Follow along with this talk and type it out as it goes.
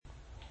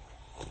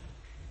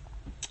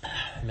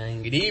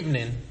Man, good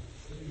evening.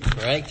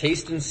 All right,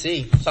 taste and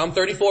see. Psalm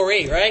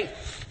 34:8, right?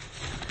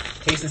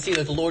 Taste and see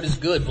that the Lord is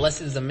good.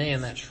 Blessed is the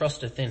man that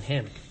trusteth in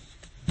him.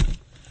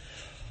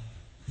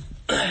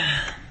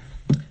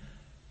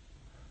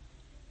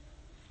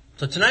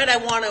 So tonight I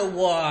want to,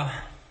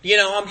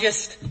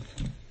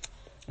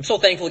 I'm so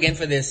thankful again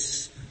for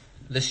this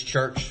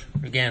church.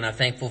 Again, I'm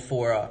thankful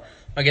for,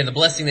 the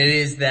blessing that it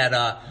is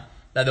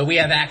that we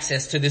have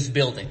access to this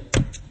building.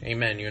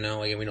 Amen. We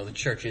know the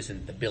church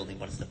isn't the building,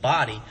 but it's the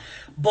body.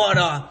 But,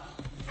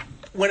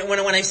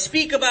 when I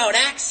speak about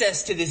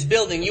access to this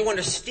building, you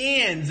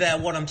understand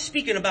that what I'm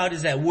speaking about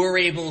is that we're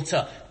able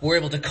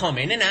to come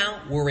in and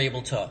out. We're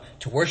able to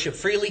worship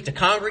freely, to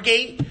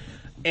congregate.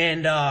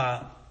 And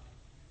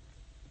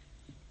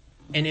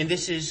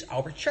this is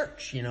our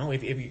church,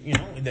 if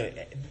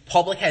the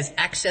public has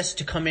access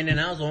to come in and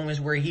out as long as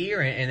we're here,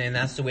 and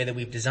that's the way that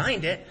we've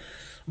designed it.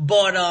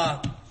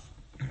 But,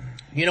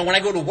 when I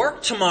go to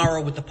work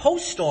tomorrow with the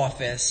post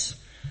office,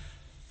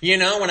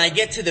 when I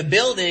get to the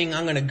building,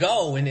 I'm gonna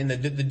go, and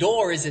the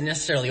door isn't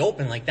necessarily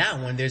open like that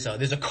one. There's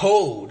a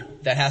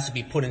code that has to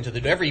be put into the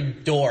door. Every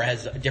door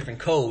has different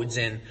codes,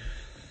 and,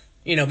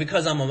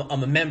 because I'm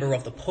a member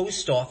of the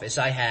post office,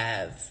 I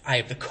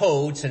have the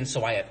codes, and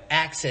so I have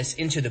access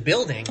into the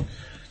building.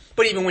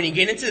 But even when you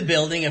get into the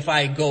building, if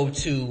I go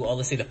to,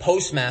 let's say the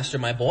postmaster,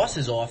 my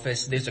boss's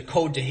office, there's a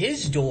code to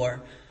his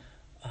door,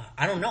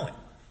 I don't know it.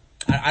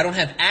 I don't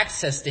have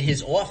access to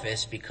his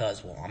office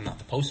because, I'm not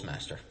the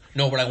postmaster.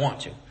 Nor would I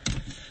want to.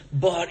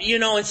 But,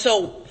 and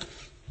so,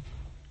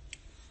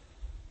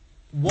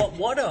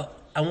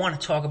 I want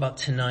to talk about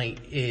tonight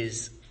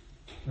is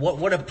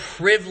what a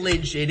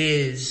privilege it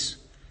is,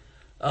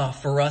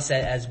 for us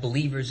as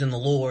believers in the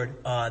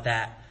Lord,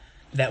 that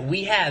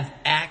we have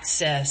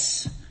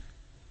access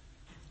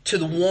to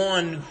the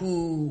one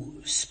who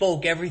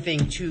spoke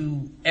everything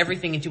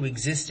into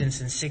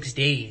existence in 6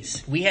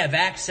 days. We have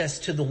access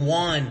to the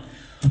one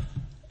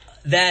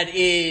that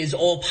is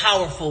all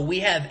powerful. We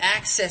have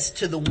access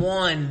to the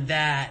one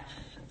that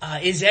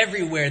is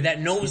everywhere,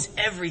 that knows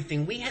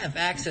everything. We have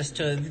access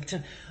to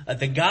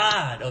the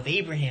God of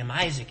Abraham,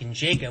 Isaac, and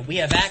Jacob. We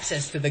have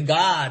access to the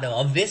God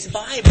of this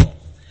Bible.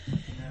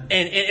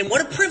 And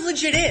what a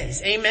privilege it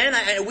is.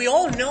 Amen. We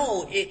all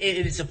know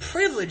it is a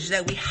privilege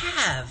that we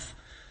have.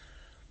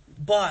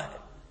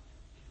 But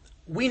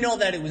we know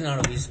that it was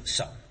not always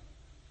so.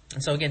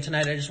 And so again,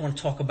 tonight I just want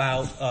to talk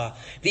about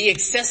the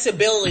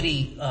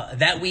accessibility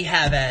that we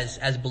have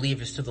as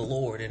believers to the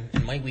Lord.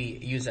 And might we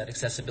use that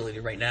accessibility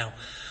right now.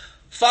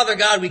 Father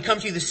God, we come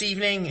to you this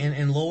evening,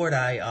 and Lord,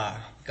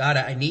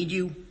 I need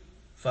you.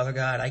 Father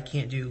God, I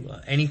can't do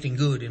anything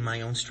good in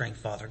my own strength,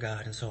 Father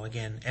God. And so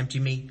again, empty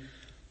me.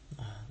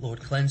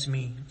 Lord, cleanse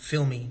me,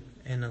 fill me,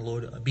 and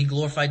Lord, be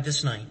glorified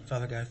this night,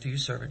 Father God, through your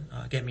servant.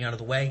 Get me out of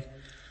the way.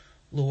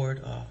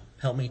 Lord,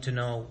 help me to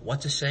know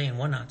what to say and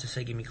what not to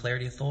say. Give me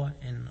clarity of thought.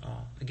 And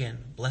again,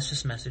 bless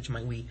this message.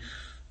 Might we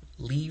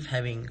leave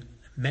having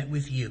met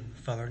with you,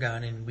 Father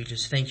God. And we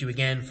just thank you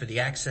again for the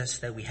access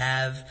that we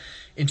have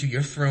into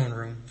your throne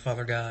room,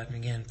 Father God. And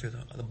again, through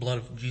the blood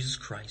of Jesus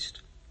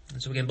Christ.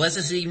 And so again, bless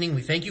this evening.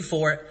 We thank you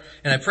for it.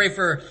 And I pray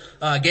for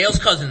Gail's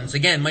cousins.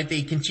 Again, might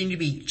they continue to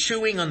be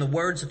chewing on the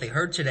words that they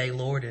heard today,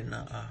 Lord. And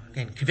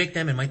again, convict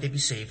them, and might they be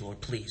saved,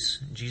 Lord, please.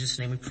 In Jesus'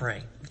 name we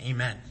pray.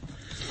 Amen.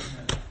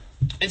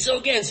 And so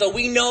again,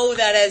 we know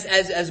that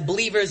as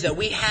believers that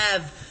we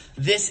have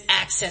this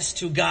access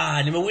to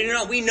God. And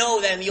we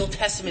know that in the Old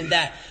Testament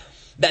that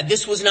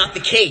this was not the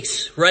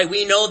case, right?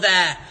 We know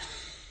that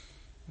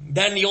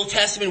in the Old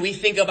Testament we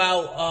think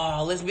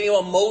about, let's think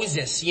about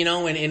Moses,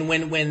 and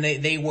when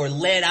they were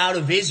led out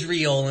of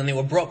Israel and they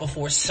were brought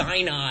before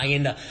Sinai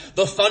and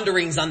the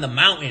thunderings on the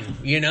mountain,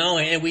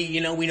 and we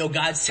know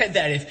God said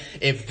that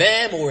if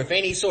them or if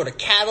any sort of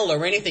cattle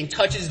or anything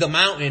touches the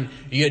mountain,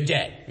 you're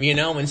dead,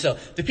 and so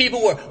the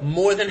people were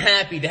more than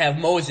happy to have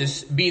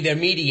Moses be their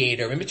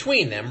mediator in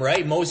between them,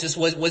 right? Moses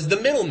was the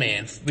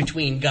middleman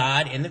between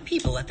God and the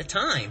people at the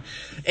time.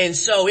 And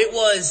so it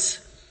was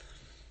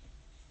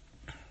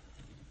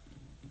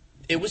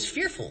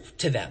fearful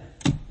to them.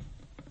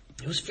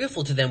 It was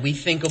fearful to them. We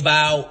think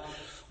about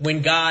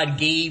when God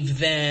gave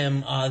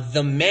them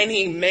the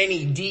many,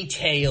 many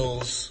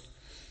details,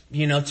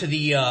 to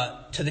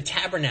the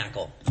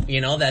tabernacle,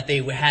 that they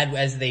had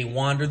as they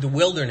wandered the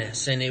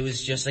wilderness. And it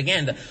was just,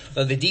 again,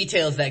 the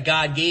details that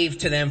God gave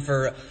to them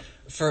for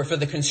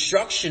the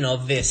construction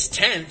of this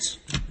tent.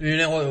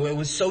 It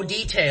was so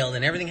detailed,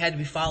 and everything had to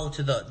be followed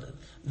to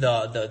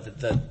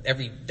the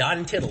every dot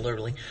and tittle,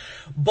 literally.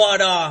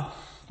 But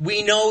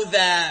we know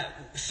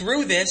that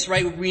through this,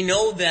 right, we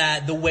know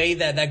that the way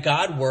that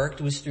God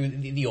worked was through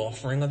the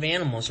offering of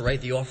animals,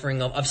 right? The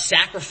offering of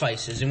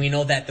sacrifices. And we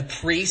know that the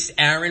priest,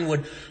 Aaron or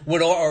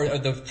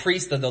the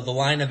priest, the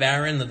line of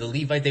Aaron, the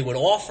Levite, they would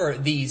offer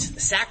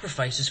these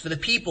sacrifices for the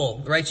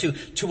people, right?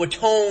 To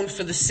atone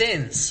for the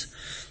sins.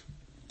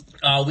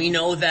 We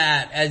know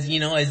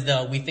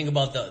that we think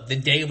about the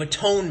Day of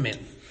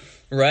Atonement,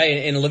 right?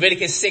 In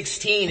Leviticus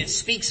 16, it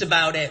speaks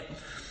about it.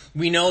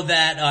 We know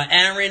that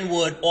Aaron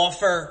would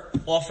offer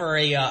offer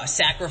a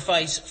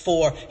sacrifice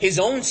for his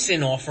own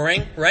sin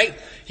offering, right?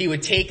 He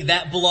would take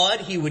that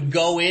blood, he would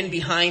go in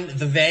behind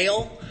the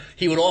veil,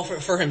 he would offer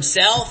it for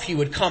himself, he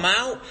would come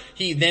out,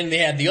 then they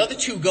had the other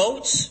two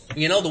goats,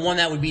 the one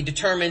that would be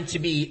determined to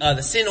be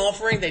the sin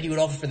offering that he would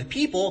offer for the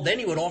people, then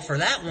he would offer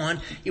that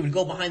one, he would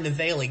go behind the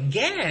veil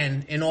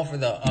again and offer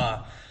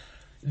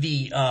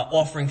the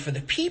offering for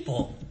the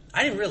people.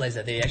 I didn't realize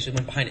that they actually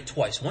went behind it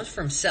twice. Once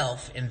for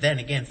himself and then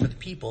again for the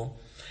people.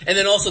 And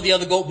then also the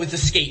other goat was the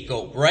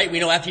scapegoat, right? We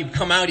know after he would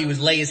come out, he would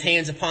lay his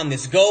hands upon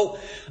this goat,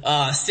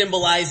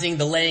 symbolizing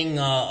the laying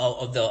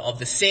of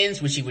the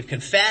sins which he would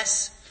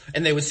confess.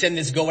 And they would send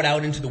this goat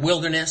out into the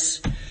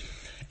wilderness.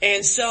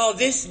 And so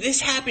this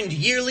happened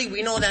yearly.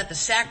 We know that the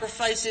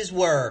sacrifices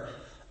were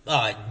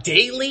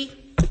daily.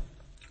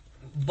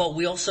 But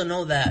we also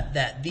know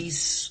that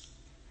these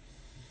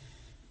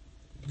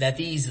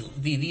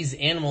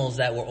animals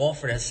that were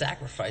offered as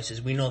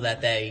sacrifices, we know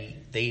that they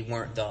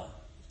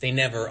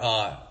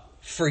never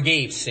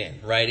forgave sin,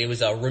 right? It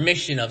was a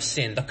remission of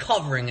sin, the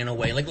covering in a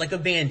way, like a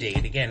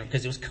Band-Aid again,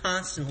 because it was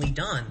constantly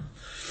done.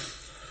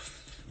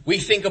 We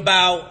think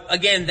about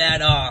again that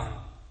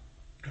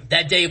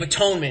Day of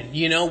Atonement,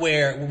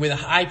 where the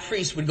high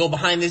priest would go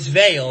behind this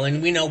veil,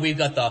 and we know we've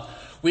got the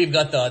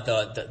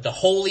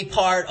holy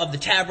part of the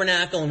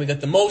tabernacle, and we got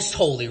the most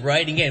holy,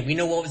 right? Again, we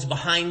know what was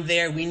behind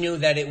there. We knew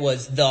that it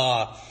was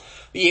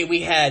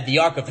we had the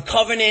Ark of the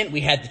Covenant,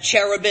 we had the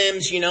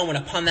cherubims, and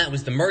upon that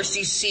was the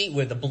mercy seat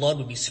where the blood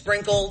would be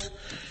sprinkled.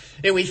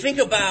 And we think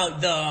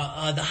about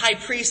the high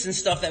priest and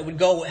stuff that would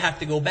have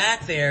to go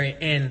back there,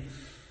 and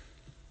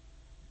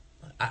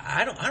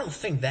I don't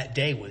think that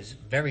day was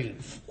they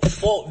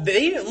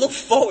didn't look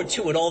forward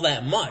to it all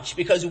that much,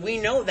 because we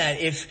know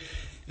that if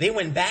they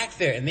went back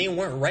there and they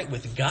weren't right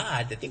with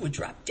God, that they would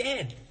drop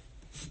dead.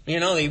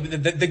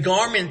 The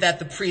garment that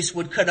the priest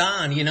would cut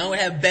on, it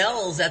had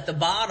bells at the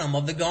bottom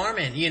of the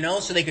garment,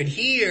 so they could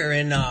hear.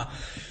 And,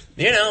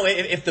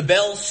 if the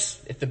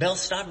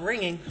bells stopped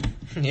ringing,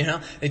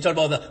 they talk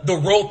about the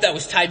rope that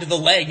was tied to the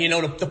leg,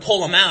 to pull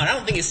them out. I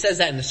don't think it says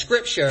that in the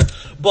scripture,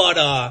 but,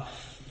 I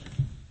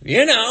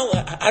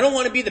don't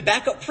want to be the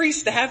backup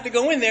priest to have to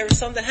go in there if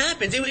something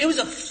happens. It was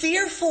a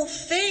fearful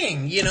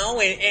thing,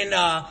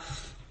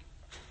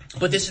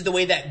 but this is the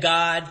way that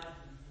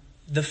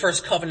the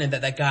first covenant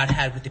that God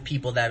had with the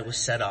people, that it was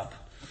set up.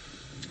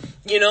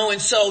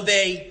 And so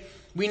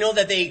we know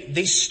that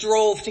they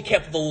strove to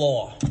keep the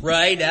law,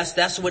 right?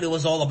 That's what it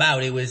was all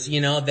about. It was,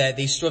 that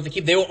they strove to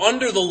keep, they were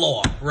under the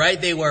law,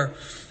 right?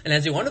 And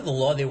as they were under the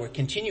law, they were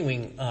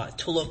continuing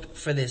to look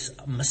for this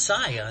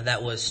Messiah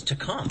that was to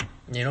come,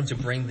 to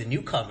bring the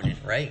new covenant,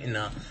 right? And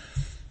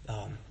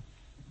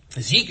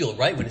Ezekiel,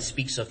 right, when it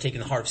speaks of taking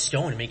the heart of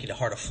stone and making it a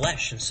heart of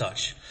flesh and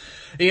such.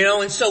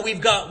 And so we've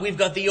got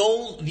the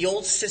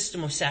old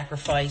system of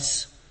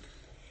sacrifice.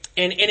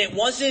 And it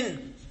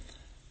wasn't,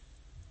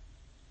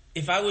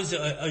 if I was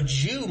a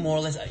Jew, more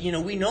or less,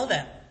 we know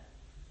that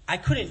I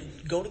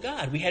couldn't go to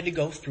God. We had to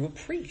go through a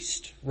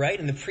priest, right?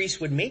 And the priest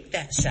would make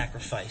that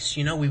sacrifice.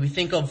 We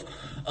think of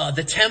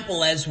the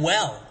temple as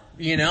well,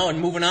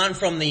 and moving on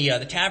from the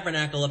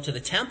tabernacle up to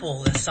the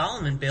temple that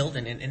Solomon built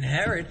and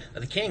Herod,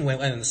 the king,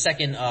 went in the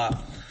second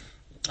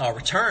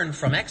return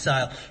from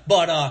exile.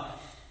 But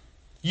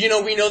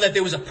we know that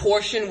there was a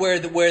portion where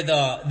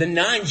the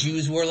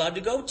non-Jews were allowed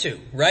to go to,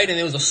 right? And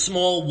there was a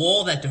small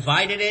wall that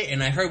divided it.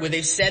 And I heard where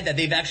they've said that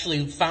they've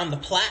actually found the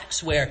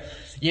plaques where,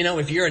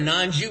 if you're a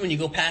non-Jew and you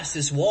go past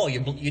this wall,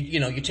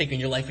 you're taking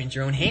your life into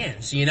your own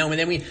hands, and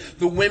then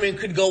the women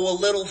could go a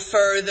little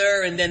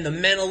further, and then the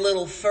men a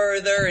little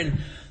further,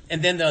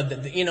 and then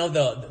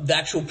the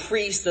actual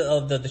priest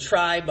of the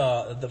tribe,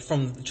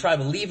 from the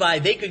tribe of Levi,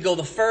 they could go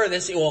the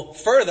furthest,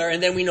 further,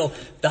 and then we know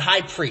the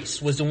high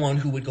priest was the one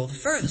who would go the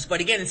furthest.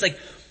 But again, it's like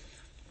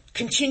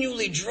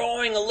continually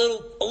drawing a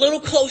little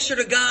closer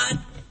to God.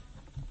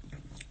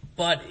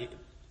 But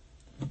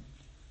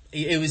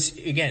it was,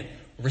 again,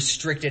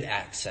 restricted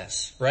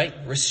access, right?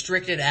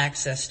 Restricted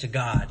access to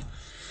God.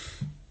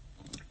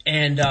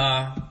 And,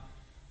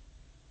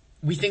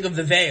 we think of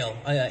the veil,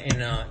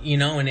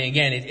 and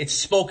again, it's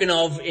spoken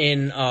of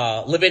in,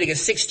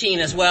 Leviticus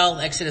 16 as well,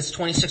 Exodus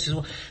 26 as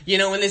well.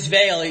 In this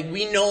veil,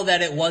 we know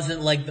that it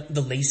wasn't like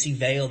the lacy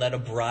veil that a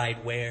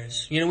bride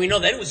wears. We know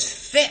that it was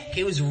thick.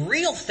 It was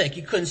real thick.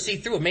 You couldn't see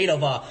through it, made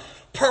of,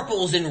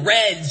 purples and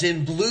reds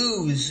and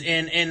blues.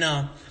 And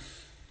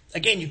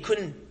again,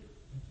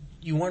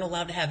 you weren't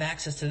allowed to have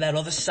access to that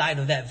other side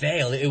of that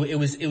veil. It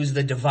was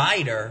the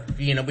divider,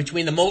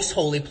 between the most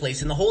holy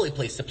place and the holy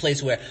place, the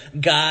place where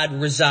God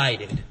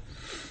resided.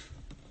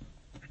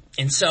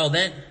 And so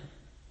then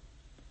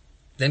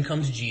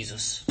comes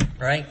Jesus,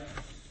 right?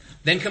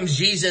 Then comes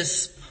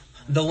Jesus,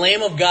 the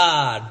Lamb of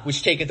God,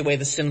 which taketh away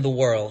the sin of the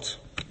world.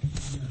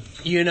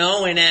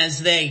 And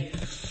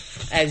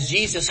as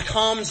Jesus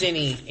comes and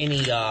he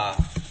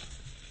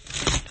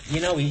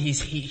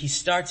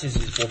starts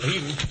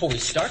before he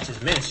starts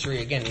his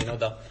ministry again,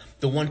 the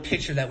the one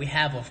picture that we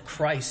have of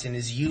Christ in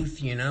his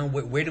youth,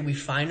 where do we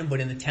find him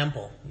but in the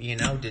temple,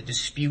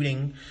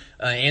 disputing,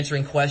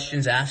 answering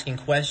questions, asking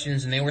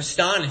questions, and they were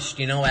astonished,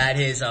 at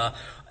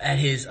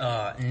his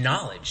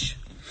knowledge.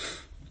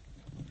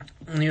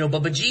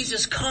 But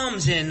Jesus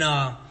comes and,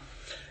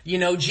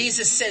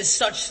 Jesus says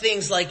such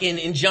things like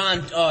in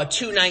John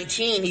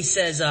 2:19, he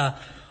says,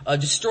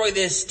 destroy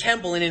this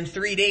temple and in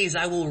 3 days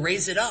I will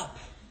raise it up.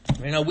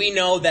 We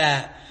know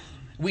that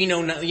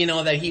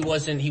he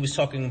was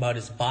talking about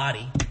his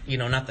body,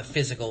 not the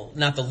physical,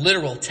 not the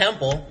literal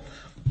temple,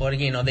 but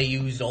again, they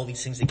used all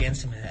these things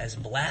against him as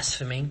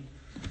blasphemy.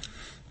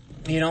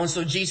 And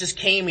so Jesus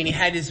came and he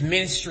had his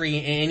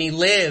ministry and he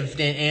lived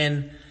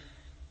and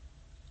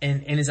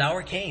his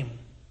hour came.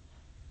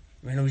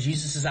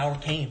 Jesus' hour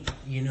came,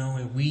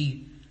 and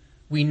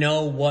we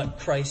know what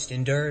Christ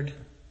endured.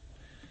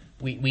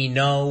 We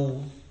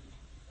know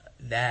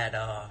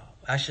that,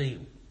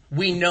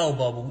 we know,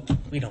 but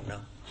we don't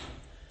know.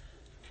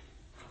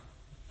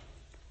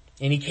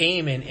 And he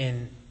came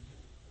and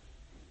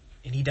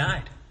he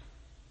died.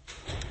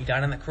 He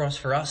died on the cross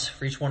for us,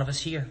 for each one of us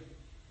here.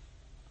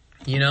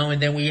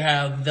 And then we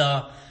have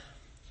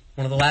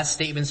one of the last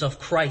statements of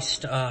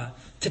Christ,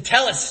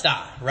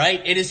 tetelestai,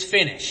 right? It is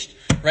finished,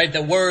 right?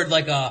 The word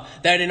that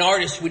an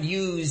artist would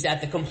use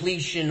at the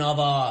completion of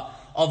a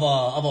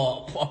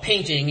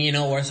painting,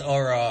 or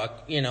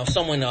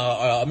someone,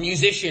 a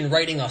musician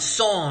writing a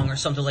song or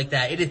something like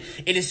that.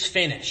 It is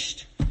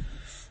finished.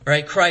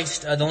 Right?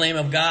 Christ, the Lamb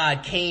of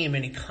God, came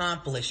and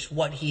accomplished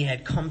what he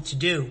had come to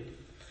do.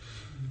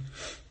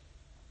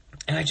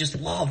 And I just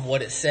love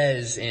what it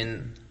says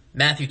in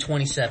Matthew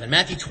 27.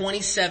 Matthew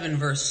 27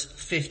 verse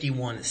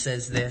 51, it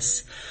says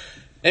this: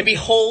 And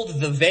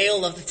behold, the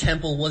veil of the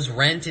temple was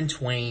rent in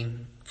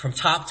twain from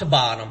top to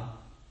bottom,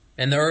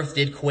 and the earth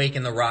did quake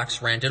and the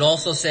rocks rent. It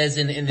also says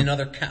in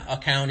another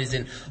account is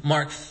in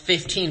Mark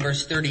 15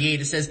 verse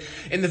 38, it says,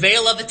 And the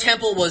veil of the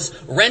temple was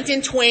rent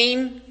in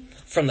twain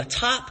from the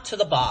top to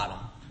the bottom.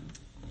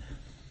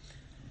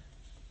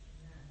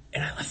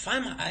 And I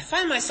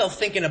find myself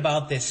thinking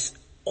about this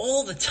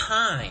all the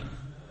time.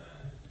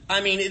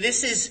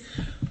 This is,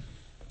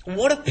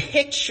 what a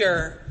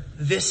picture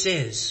this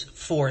is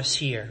for us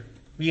here.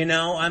 I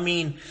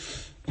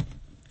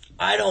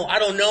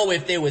don't know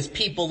if there was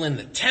people in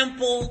the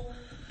temple,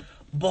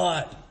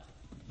 but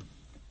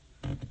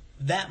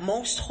that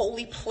most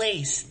holy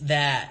place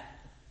that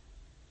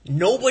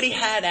nobody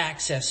had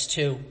access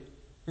to,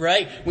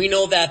 right? We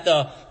know that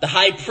the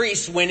high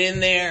priest went in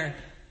there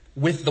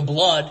with the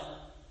blood,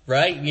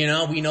 right? We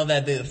know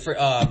that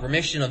the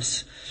remission of,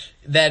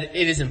 that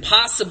it is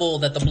impossible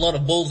that the blood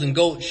of bulls and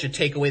goats should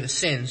take away the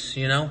sins,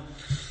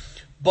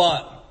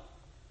 But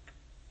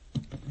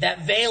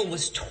that veil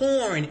was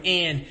torn,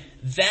 and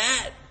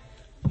that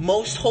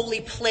most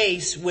holy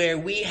place where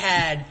we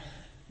had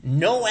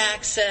no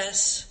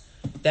access,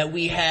 that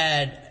we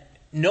had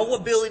no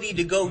ability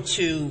to go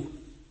to,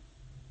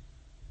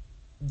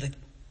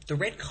 the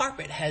red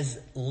carpet has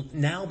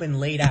now been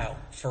laid out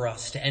for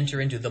us to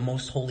enter into the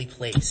most holy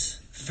place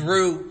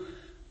through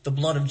the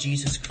blood of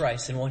Jesus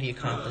Christ and what he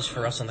accomplished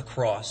for us on the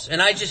cross.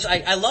 And I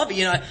love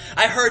it.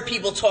 I heard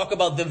people talk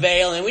about the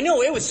veil, and we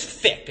know it was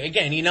thick.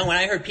 Again, when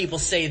I heard people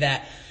say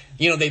that,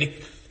 you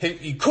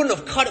couldn't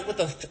have cut it with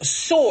a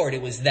sword,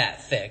 it was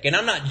that thick. And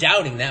I'm not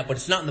doubting that, but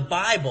it's not in the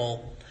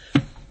Bible.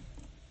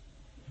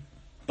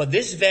 But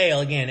this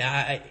veil, again,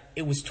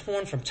 it was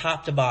torn from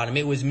top to bottom.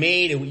 It was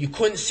made, you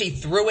couldn't see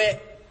through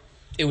it.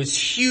 It was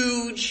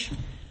huge.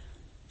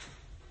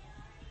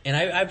 And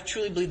I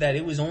truly believe that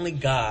it was only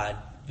God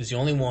was the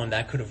only one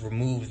that could have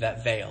removed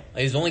that veil.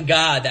 It was only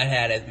God that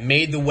had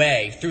made the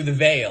way through the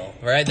veil,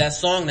 right? That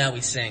song that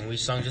we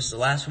sung just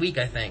last week,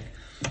 I think.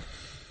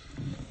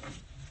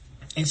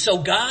 And so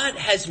God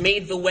has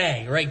made the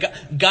way, right?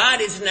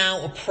 God is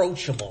now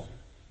approachable.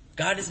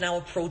 God is now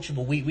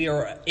approachable. We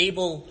are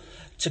able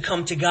to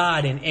come to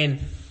God, and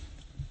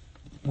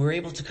we're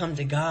able to come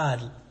to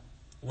God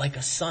like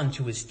a son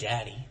to his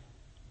daddy.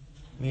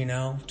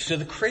 To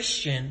the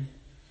Christian,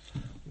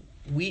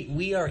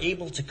 we are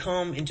able to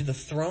come into the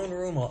throne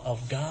room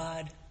of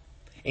God,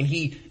 and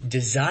he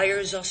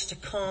desires us to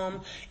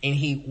come, and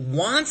he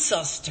wants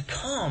us to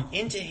come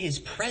into his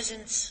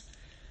presence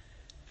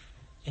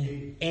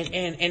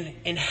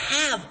and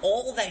have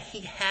all that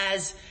he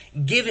has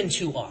given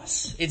to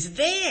us. It's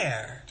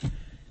there.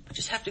 We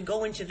just have to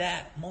go into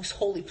that most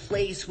holy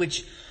place,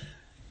 which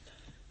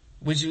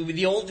was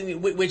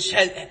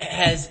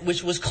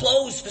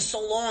closed for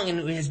so long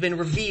and has been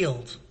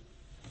revealed.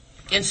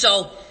 And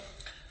so,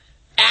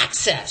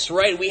 access,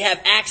 right? We have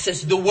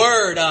access. The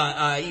word,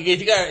 if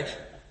you got,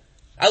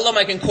 I love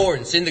my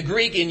concordance. In the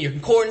Greek, in your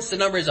concordance, the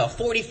number is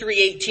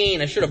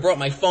 4318. I should have brought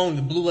my phone,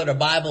 the Blue Letter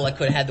Bible. I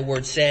could have had the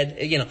word said.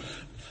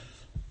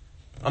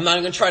 I'm not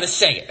even going to try to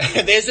say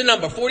it. There's the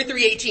number,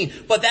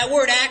 4318. But that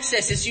word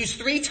access is used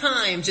 3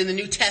 times in the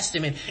New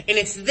Testament. And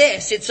it's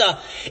this. It's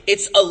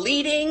a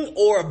leading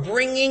or a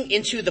bringing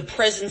into the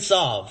presence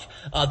of.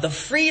 The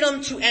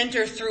freedom to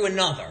enter through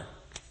another.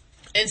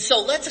 And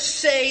so let's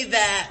say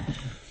that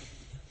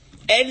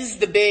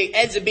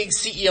Ed's a big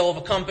CEO of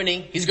a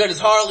company. He's got his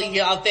Harley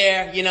out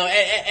there.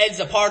 Ed's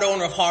a part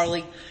owner of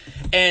Harley.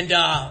 And,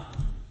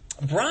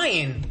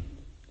 Brian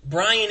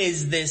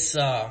is this,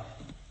 low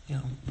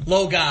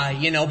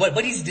guy,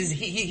 but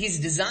he's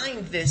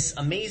designed this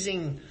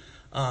amazing,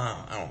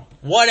 I don't know,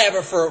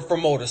 whatever for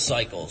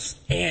motorcycles.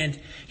 And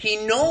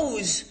he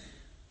knows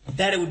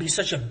that it would be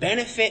such a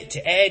benefit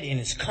to Ed in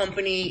his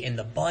company and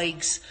the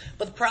bikes.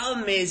 But the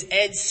problem is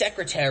Ed's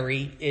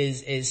secretary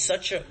is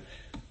such a,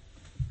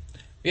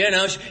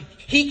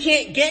 he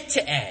can't get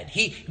to Ed.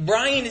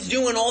 Brian is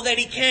doing all that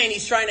he can.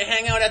 He's trying to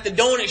hang out at the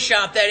donut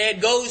shop that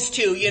Ed goes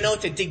to,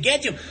 to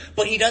get to him.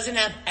 But he doesn't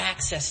have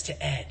access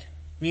to Ed,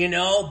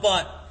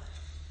 but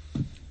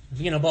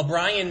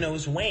Brian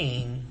knows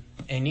Wayne,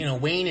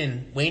 and Wayne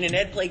and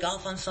Ed play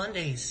golf on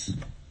Sundays,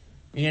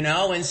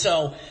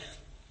 the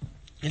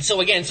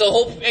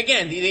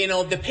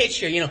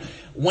picture,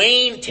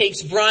 Wayne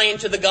takes Brian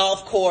to the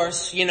golf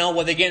course,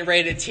 where they're getting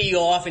ready to tee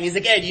off, and he's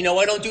like, Ed,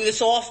 I don't do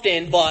this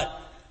often, but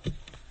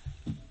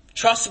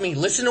trust me,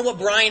 listen to what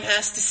Brian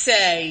has to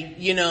say,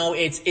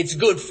 it's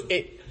good,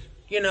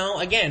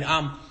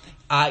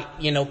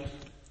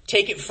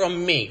 take it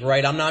from me,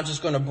 right? I'm not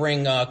just gonna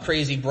bring,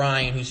 crazy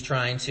Brian who's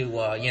trying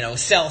to,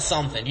 sell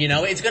something,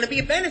 it's gonna be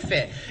a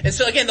benefit. And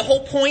so again, the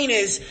whole point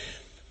is,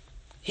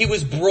 he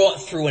was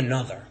brought through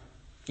another.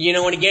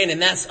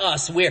 And that's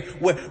us. We're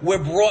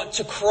brought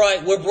to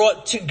Christ, we're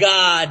brought to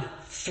God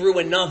through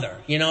another.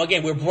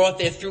 We're brought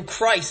there through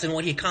Christ and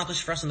what he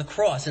accomplished for us on the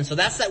cross. And so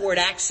that's that word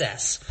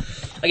access.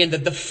 Again,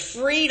 the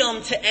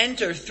freedom to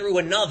enter through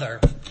another.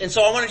 And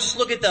so I want to just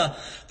look at the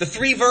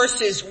 3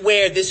 verses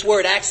where this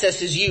word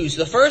access is used.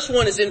 The first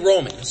one is in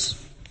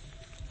Romans.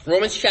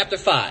 Romans chapter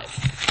 5.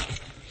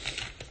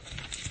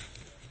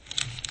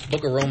 The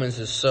book of Romans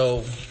is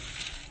so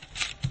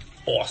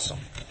awesome.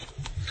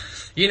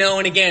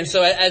 And again,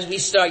 so as we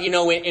start,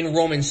 in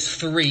Romans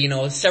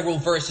 3, several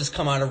verses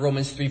come out of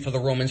Romans 3 from the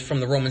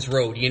Romans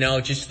road,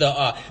 just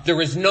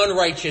there is none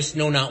righteous,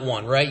 no, not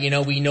one, right?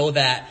 We know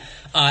that,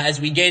 as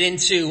we get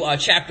into,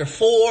 chapter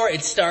 4,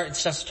 it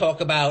starts to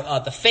talk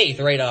about, the faith,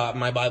 right?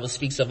 My Bible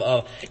speaks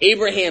of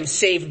Abraham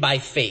saved by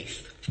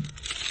faith.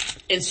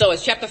 And so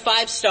as chapter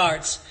 5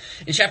 starts,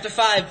 in chapter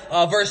 5,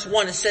 verse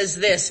 1, it says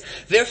this,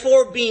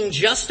 therefore being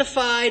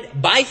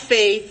justified by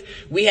faith,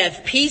 we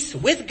have peace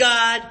with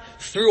God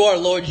through our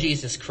Lord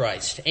Jesus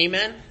Christ.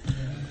 Amen?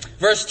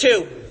 Verse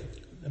 2,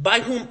 by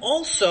whom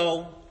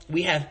also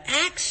we have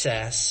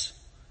access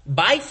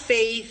by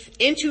faith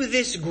into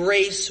this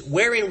grace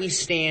wherein we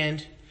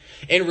stand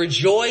and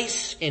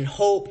rejoice in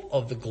hope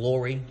of the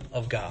glory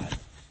of God.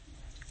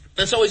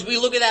 And so as we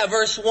look at that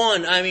verse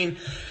 1,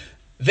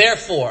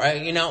 therefore,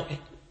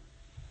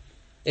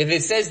 if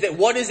it says that,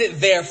 what is it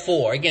there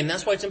for? Again,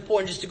 that's why it's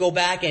important just to go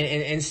back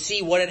and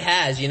see what it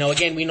has.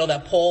 Again, we know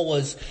that Paul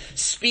was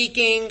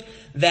speaking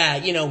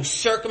that,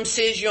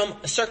 uncircumcision,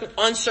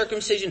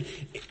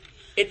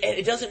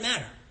 it doesn't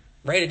matter,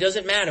 right? It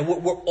doesn't matter.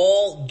 We're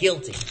all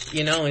guilty,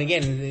 and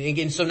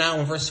again, so now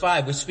in verse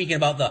 5, we're speaking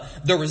about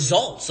the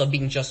results of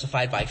being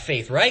justified by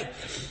faith, right?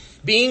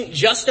 Being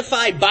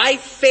justified by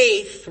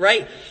faith,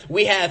 right?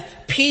 We have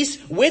peace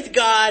with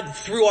God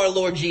through our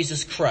Lord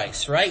Jesus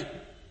Christ, right?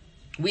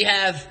 We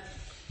have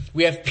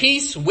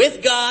peace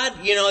with God,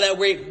 that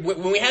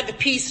when we have the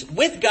peace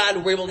with God,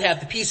 we're able to have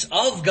the peace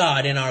of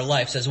God in our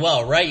lives as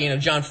well, right?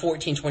 John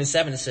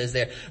 14:27 it says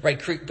there, right?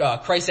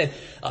 Christ said,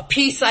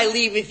 peace I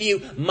leave with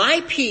you,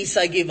 my peace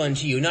I give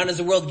unto you. Not as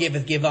the world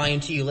giveth, give I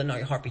unto you. Let not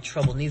your heart be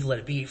troubled, neither let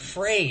it be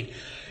afraid.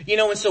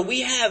 And so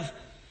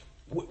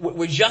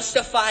we're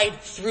justified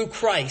through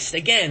Christ.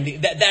 Again,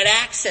 that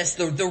access,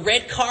 the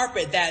red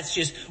carpet that's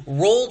just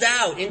rolled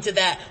out into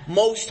that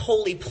most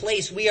holy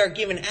place. We are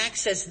given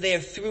access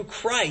there through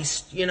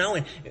Christ,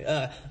 and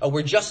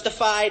we're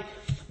justified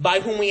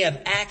by whom we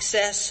have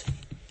access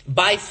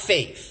by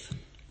faith.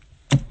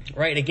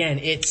 Right? Again,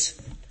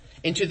 it's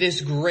into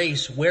this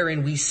grace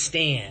wherein we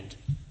stand.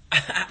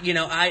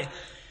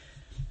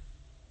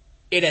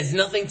 It has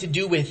nothing to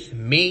do with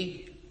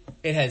me.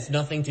 It has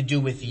nothing to do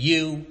with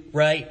you,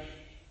 right?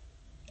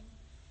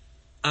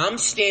 I'm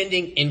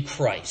standing in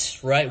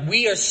Christ, right?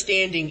 We are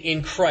standing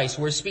in Christ.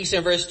 We're speaking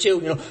in verse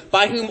 2,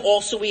 by whom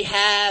also we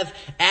have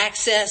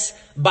access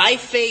by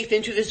faith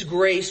into this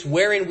grace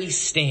wherein we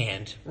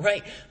stand,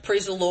 right?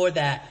 Praise the Lord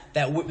that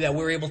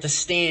we're able to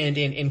stand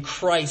in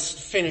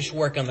Christ's finished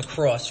work on the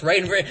cross,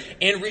 right?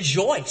 And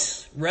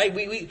rejoice, right?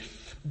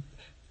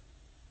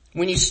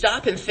 When you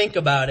stop and think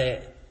about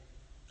it,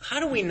 how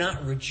do we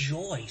not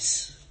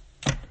rejoice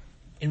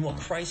in what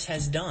Christ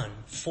has done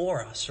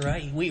for us,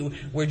 right?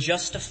 We're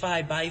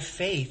justified by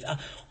faith.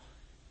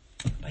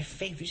 By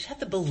faith, we just have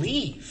to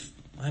believe.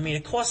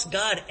 It costs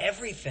God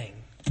everything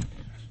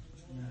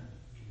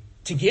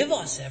to give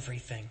us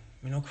everything.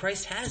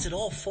 Christ has it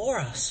all for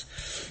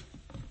us.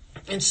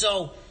 And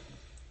so,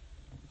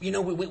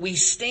 we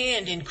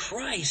stand in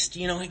Christ,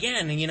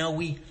 again, and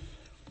we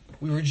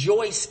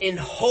rejoice in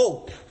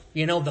hope,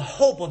 the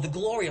hope of the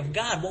glory of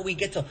God, what we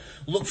get to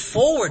look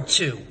forward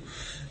to.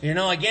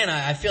 Again,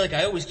 I feel like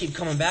I always keep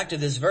coming back to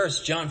this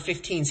verse, John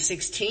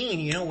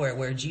 15:16,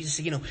 where Jesus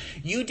said,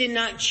 you did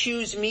not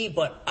choose me,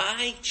 but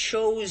I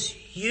chose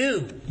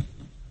you.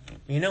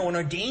 And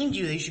ordained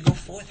you that you should go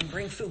forth and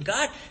bring fruit.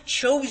 God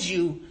chose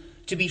you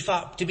to be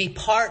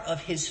part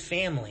of his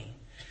family.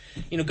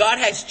 God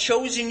has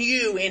chosen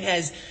you and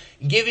has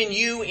given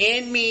you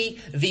and me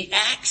the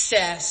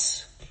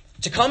access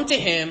to come to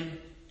him,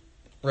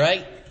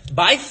 right?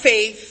 By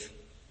faith,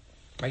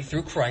 right,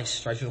 through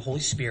Christ, right, through the Holy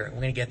Spirit. We're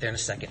going to get there in a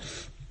second.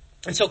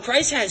 And so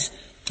Christ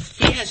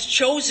he has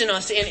chosen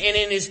us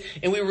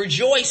and we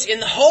rejoice in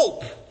the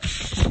hope.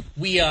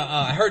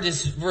 I heard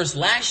this verse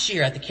last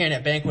year at the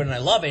CareNet banquet and I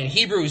love it. In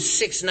Hebrews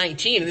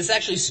 6:19, and this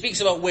actually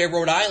speaks about where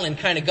Rhode Island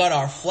kind of got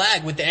our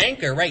flag with the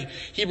anchor, right?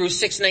 Hebrews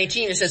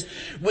 6:19, it says,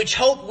 which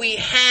hope we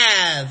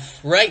have,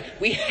 right?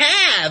 We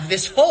have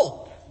this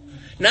hope.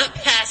 Not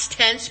past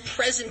tense,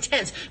 present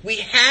tense. We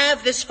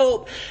have this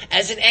hope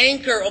as an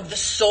anchor of the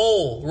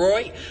soul,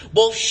 right?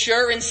 Both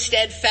sure and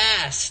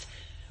steadfast,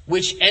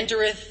 which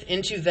entereth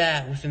into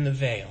that within the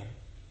veil.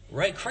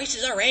 Right? Christ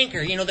is our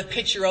anchor. The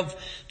picture of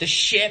the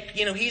ship,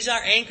 he's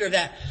our anchor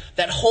that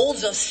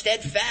holds us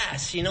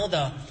steadfast.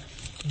 The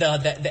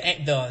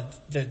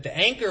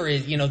anchor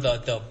is,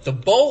 the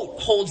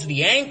boat holds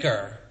the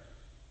anchor.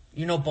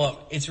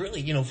 But it's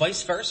really,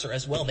 vice versa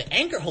as well. The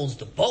anchor holds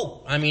the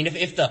boat. I mean,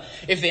 if the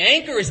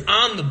anchor is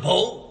on the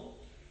boat,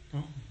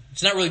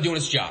 it's not really doing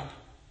its job.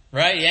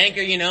 Right? The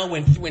anchor,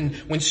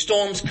 when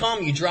storms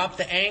come, you drop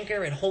the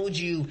anchor, it holds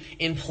you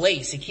in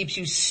place. It keeps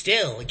you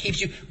still. It keeps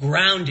you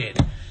grounded.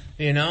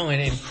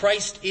 And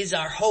Christ is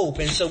our hope.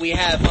 And so we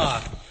have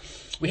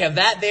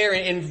that there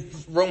in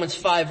Romans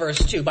 5 verse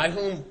 2, by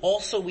whom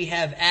also we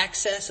have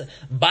access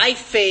by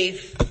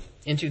faith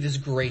into this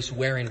grace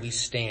wherein we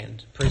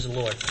stand. Praise the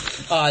Lord.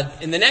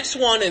 And the next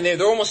one, and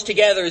they're almost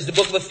together, is the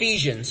book of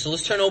Ephesians. So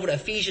let's turn over to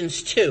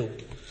Ephesians 2.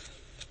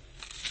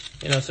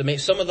 So maybe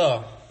some of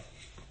the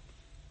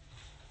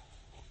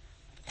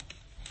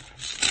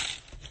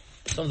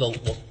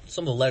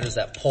letters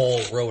that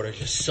Paul wrote are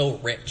just so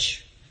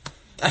rich.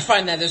 I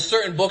find that there's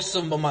certain books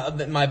of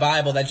my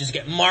Bible that just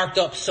get marked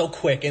up so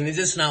quick, and this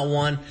is not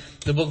one.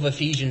 The book of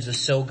Ephesians is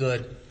so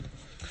good.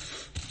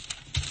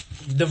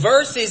 The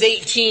verse is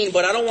 18,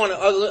 but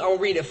I'll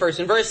read it first.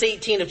 In verse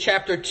 18 of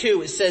chapter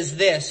 2, it says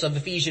this of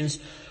Ephesians,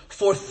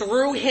 for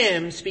through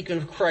him, speaking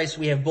of Christ,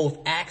 we have both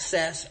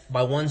access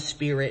by one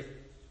Spirit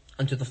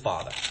unto the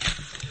Father.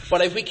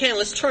 But if we can,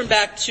 let's turn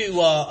back to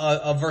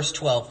verse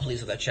 12,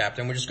 please, of that chapter,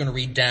 and we're just going to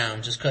read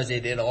down, just because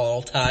it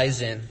all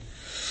ties in.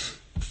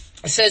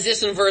 It says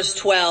this in verse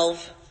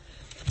 12,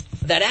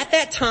 that at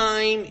that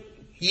time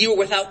you were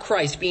without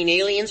Christ, being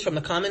aliens from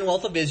the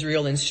commonwealth of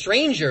Israel and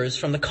strangers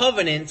from the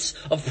covenants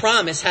of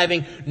promise,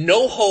 having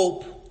no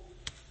hope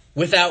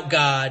without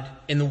God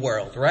in the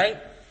world, right?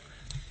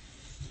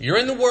 You're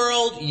in the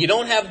world, you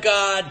don't have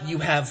God, you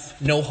have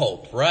no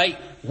hope, right?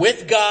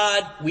 With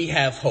God, we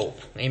have hope.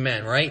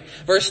 Amen, right?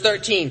 Verse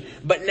 13,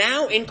 but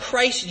now in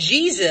Christ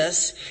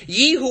Jesus,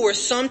 ye who were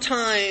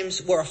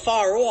sometimes were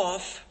afar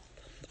off,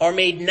 are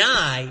made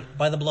nigh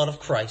by the blood of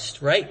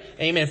Christ, right?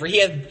 Amen. For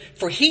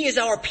he is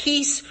our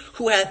peace,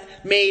 who hath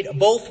made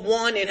both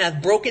one and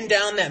hath broken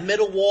down that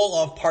middle wall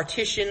of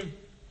partition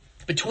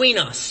between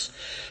us.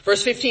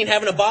 Verse 15,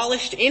 having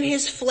abolished in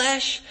his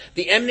flesh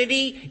the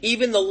enmity,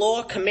 even the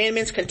law,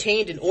 commandments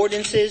contained in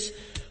ordinances,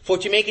 for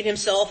to make it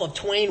himself of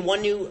twain one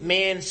new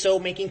man, so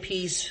making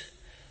peace.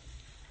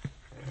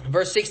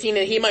 Verse 16,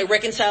 and he might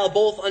reconcile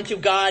both unto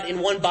God in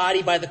one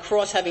body by the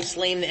cross, having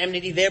slain the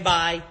enmity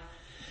thereby,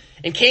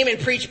 and came and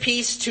preached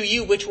peace to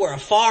you which were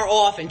afar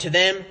off, and to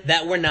them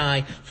that were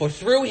nigh. For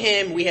through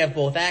him we have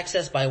both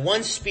access by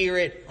one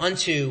Spirit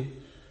unto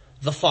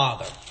the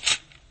Father.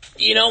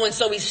 And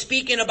so he's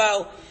speaking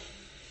about,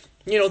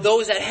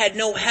 those that had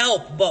no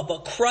help,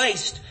 but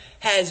Christ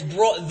has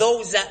brought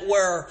those that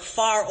were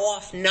far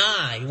off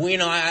nigh.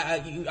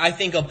 I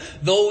think of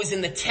those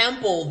in the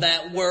temple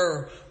that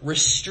were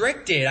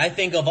restricted. I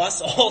think of us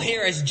all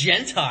here as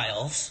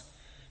Gentiles.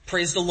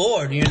 Praise the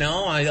Lord,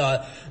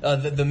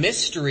 the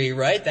mystery,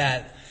 right,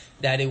 that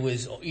it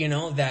was,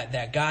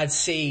 that God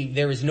saved,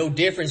 there is no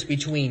difference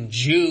between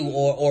Jew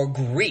or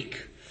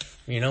Greek.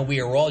 We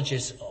are all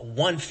just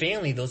one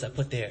family, those that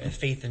put their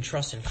faith and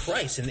trust in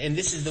Christ. And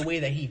this is the way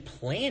that he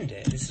planned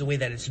it. This is the way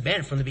that it's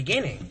been from the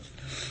beginning.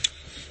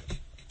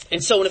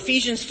 And so in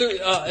Ephesians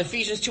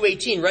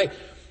 2:18, right,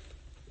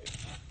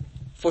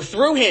 for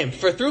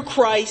through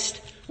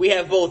Christ, we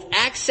have both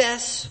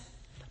access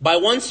by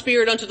one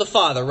Spirit unto the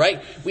Father,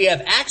 right? We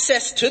have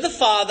access to the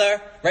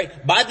Father,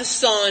 right, by the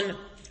Son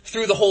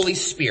through the Holy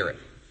Spirit.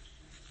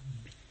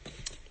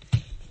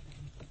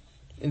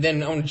 And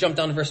then I want to jump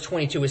down to verse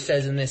 22. It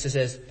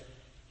says,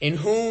 in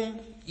whom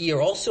ye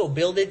are also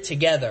builded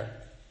together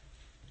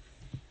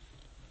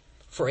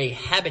for a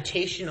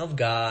habitation of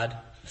God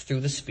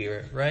through the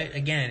Spirit, right?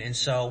 Again, and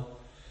so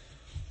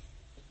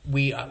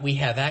we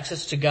have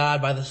access to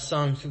God by the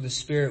Son through the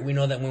Spirit. We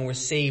know that when we're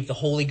saved, the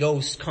Holy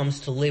Ghost comes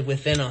to live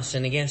within us.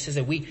 And again, it says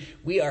that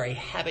we are a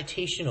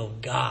habitation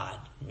of God.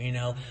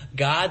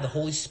 God, the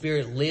Holy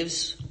Spirit,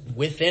 lives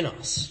within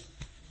us.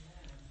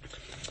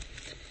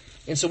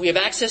 And so we have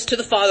access to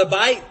the Father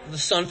by the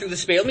Son through the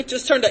Spirit. Let me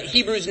just turn to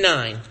Hebrews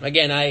 9.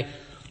 Again, I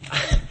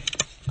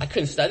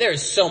couldn't stop. There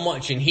is so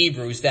much in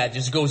Hebrews that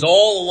just goes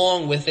all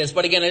along with this.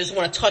 But again, I just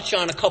want to touch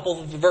on a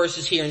couple of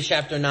verses here in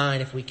chapter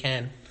 9 if we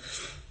can.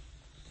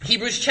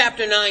 Hebrews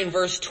chapter 9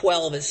 verse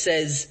 12, it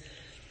says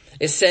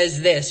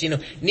this,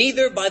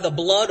 neither by the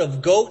blood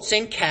of goats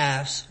and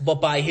calves,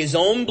 but by his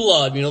own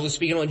blood, we're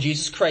speaking about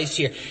Jesus Christ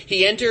here,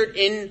 he entered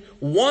in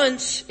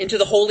once into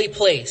the holy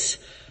place,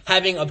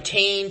 having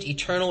obtained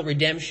eternal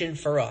redemption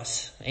for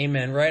us.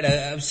 Amen, right?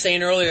 I was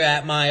saying earlier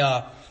at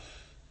my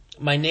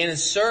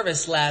Nana's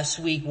service last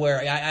week where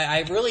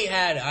I really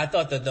had, I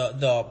thought that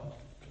the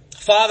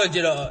Father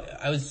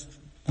I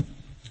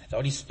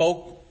thought he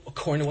spoke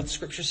according to what the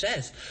Scripture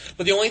says.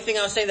 But the only thing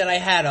I was saying that I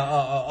had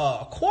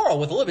a quarrel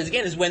with a little bit,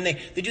 again, is when they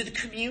do the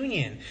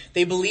communion.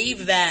 They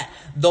believe that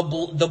the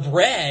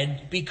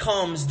bread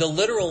becomes the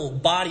literal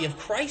body of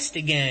Christ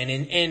again.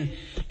 And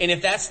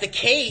if that's the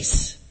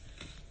case,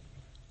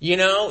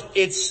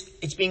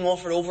 it's being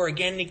offered over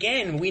again and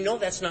again. We know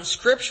that's not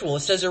scriptural.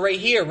 It says it right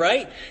here,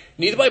 right?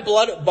 Neither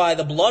by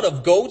the blood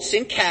of goats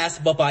and calves,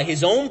 but by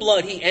his own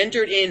blood he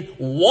entered in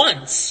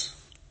once.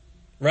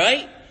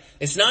 Right?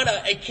 It's not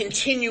a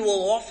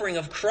continual offering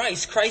of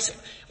Christ. Christ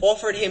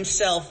offered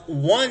himself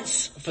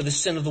once for the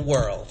sin of the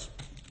world.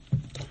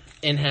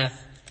 And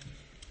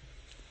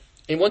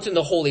once in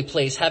the holy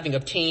place, having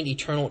obtained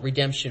eternal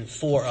redemption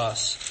for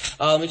us.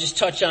 Let me just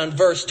touch on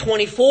verse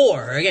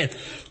 24. Again,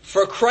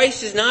 for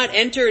Christ is not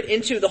entered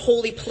into the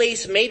holy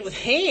place made with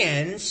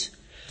hands,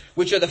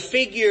 which are the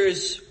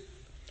figures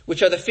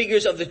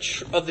of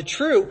the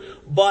true,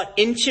 but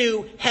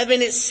into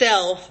heaven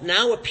itself,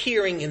 now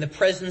appearing in the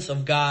presence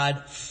of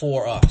God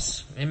for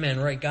us. Amen,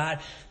 right?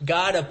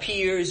 God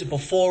appears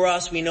before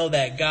us. We know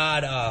that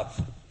God,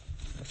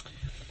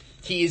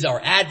 he is our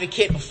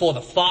advocate before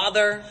the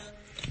Father.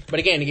 But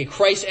again,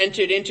 Christ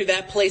entered into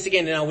that place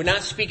again. Now we're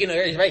not speaking,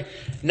 right?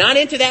 Not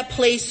into that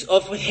place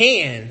of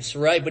hands,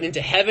 right? But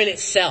into heaven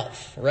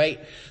itself, right?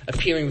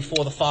 Appearing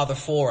before the Father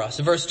for us.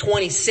 In verse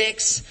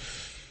 26,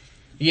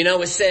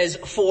 it says,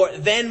 For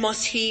then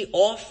must he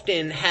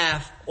often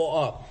have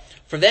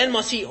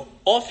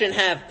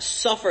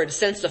suffered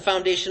since the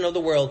foundation of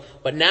the world,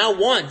 but now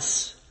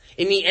once,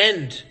 in the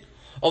end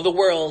of the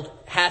world,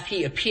 hath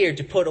he appeared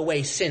to put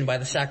away sin by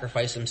the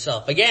sacrifice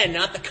himself. Again,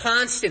 not the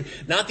constant,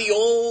 not the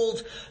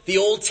Old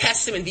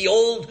Testament, the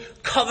old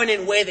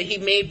covenant way that he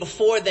made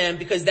before them,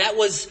 because that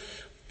was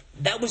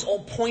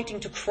all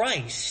pointing to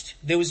Christ.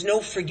 There was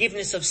no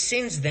forgiveness of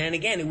sins then.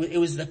 Again, it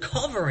was the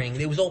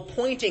covering. It was all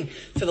pointing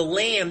to the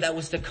Lamb that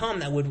was to come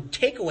that would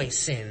take away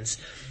sins.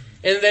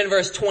 And then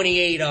verse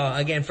 28,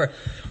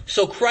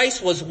 so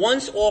Christ was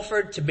once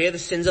offered to bear the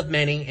sins of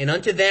many, and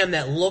unto them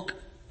that look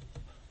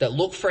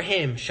for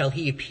him shall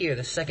he appear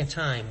the second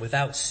time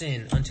without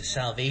sin unto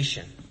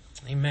salvation.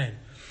 Amen.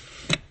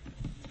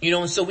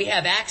 And so we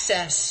have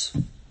access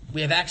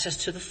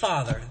to the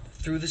Father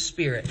through the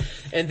Spirit.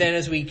 And then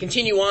as we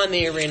continue on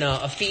there in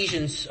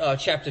Ephesians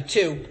chapter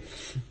 2,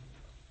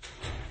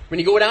 when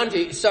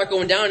you start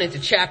going down into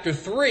chapter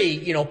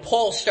 3,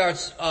 Paul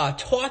starts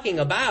talking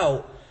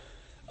about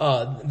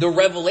the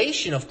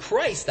revelation of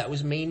Christ that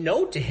was made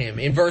known to him.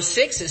 In verse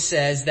 6 it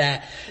says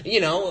that,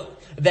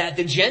 that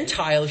the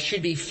Gentiles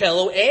should be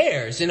fellow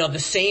heirs and of the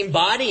same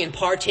body and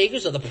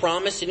partakers of the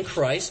promise in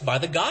Christ by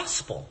the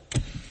gospel.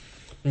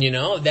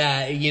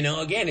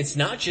 Again, it's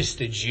not just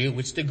the Jew,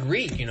 it's the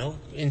Greek,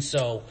 and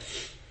so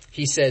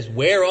he says,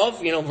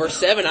 whereof, verse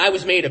 7, I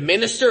was made a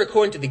minister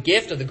according to the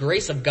gift of the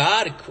grace of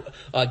God,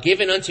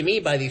 given unto me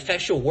by the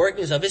effectual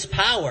workings of his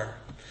power.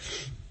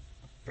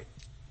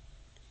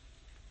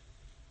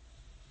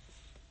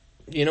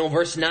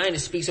 Verse 9, it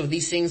speaks of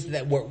these things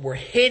that were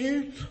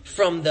hidden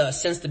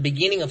since the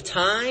beginning of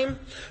time.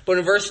 But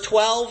in verse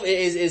 12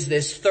 is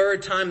this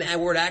third time that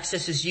word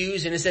access is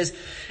used, and it says,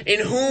 in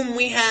whom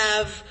we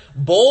have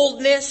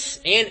boldness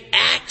and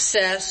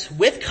access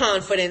with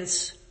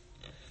confidence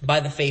by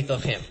the faith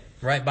of him.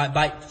 Right?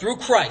 Through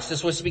Christ.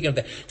 That's what it's speaking of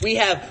there. We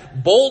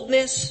have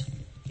boldness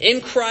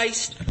in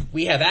Christ.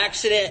 We have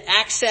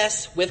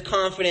access with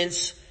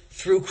confidence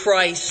through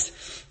Christ.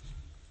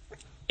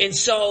 And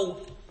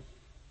so,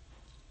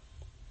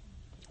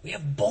 we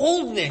have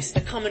boldness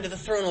to come into the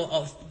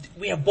throne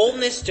we have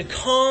boldness to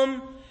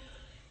come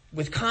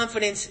with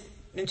confidence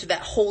into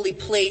that holy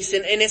place.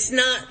 And it's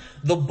not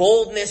the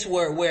boldness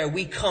where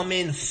we come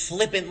in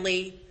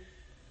flippantly.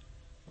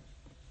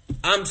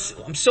 I'm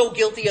so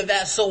guilty of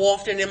that so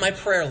often in my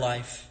prayer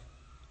life.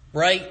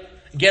 Right?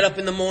 Get up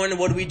in the morning,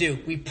 what do?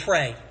 We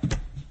pray.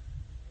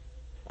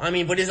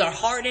 But is our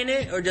heart in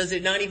it, or does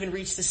it not even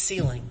reach the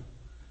ceiling?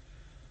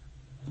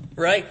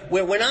 Right?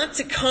 We're not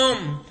to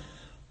come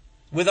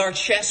with our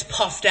chest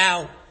puffed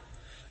out,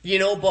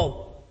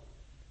 but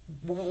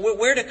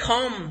we're to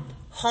come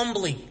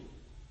humbly.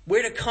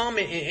 We're to come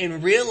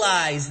and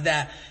realize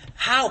that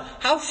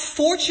how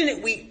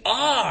fortunate we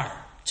are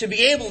to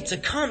be able to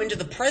come into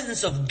the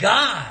presence of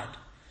God.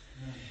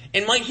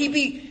 And might he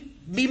be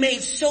be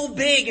made so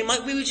big, and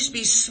might we just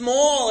be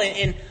small,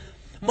 and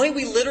might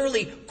we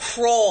literally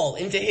crawl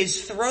into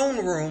his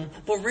throne room,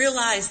 but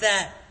realize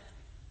that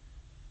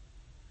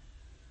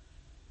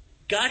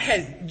God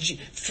has,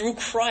 through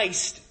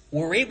Christ,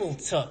 we're able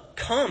to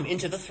come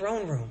into the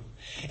throne room.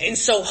 And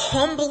so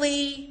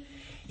humbly,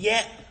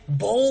 yet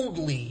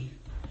boldly,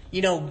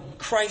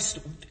 Christ,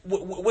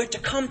 we're to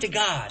come to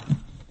God.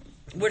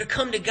 We're to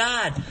come to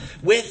God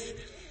with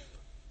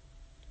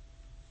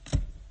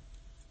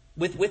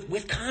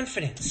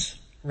confidence,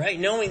 right?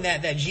 Knowing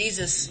that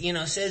Jesus,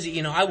 says,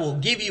 I will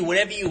give you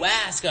whatever you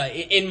ask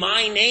in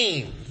my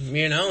name,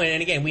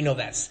 and again, we know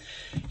that's,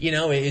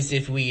 is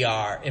if we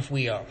are,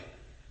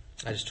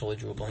 I just totally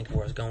drew a blank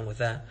where I was going with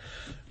that.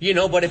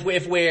 But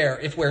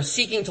if we're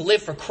seeking to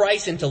live for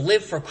Christ and to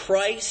live for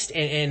Christ,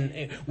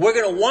 and we're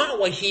gonna want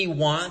what he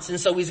wants, and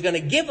so he's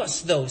gonna give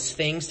us those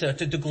things to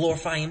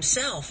glorify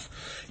himself.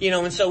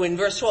 And so in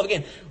verse 12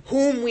 again,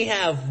 whom we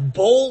have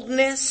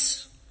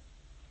boldness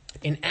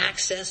and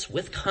access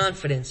with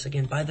confidence,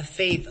 again, by the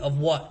faith of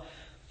what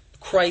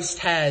Christ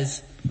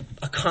has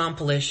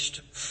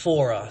accomplished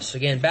for us.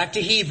 Again, back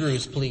to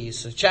Hebrews,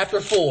 please.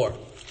 Chapter 4.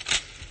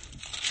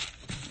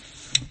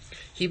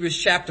 Hebrews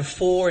chapter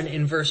 4 and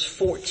in verse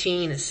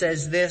 14 it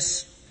says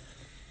this: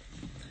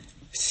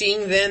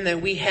 seeing then that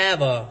we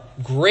have a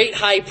great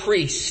high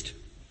priest,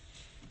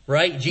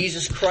 right?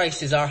 Jesus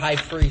Christ is our high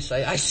priest.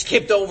 I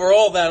skipped over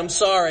all that, I'm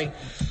sorry.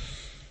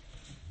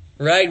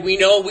 Right? We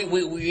know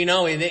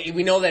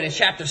that in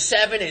chapter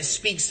 7 it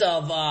speaks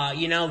of,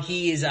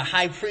 he is a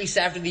high priest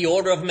after the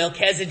order of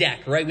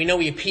Melchizedek, right? We know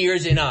he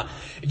appears in,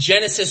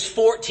 Genesis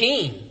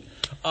 14.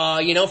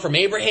 From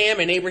Abraham,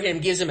 and Abraham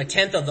gives him a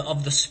tenth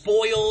of the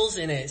spoils,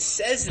 and it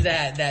says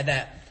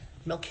that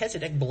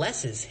Melchizedek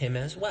blesses him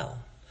as well.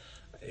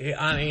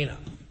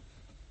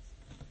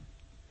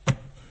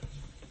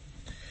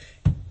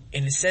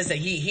 And it says that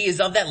he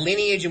is of that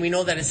lineage, and we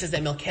know that it says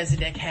that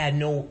Melchizedek had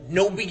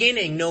no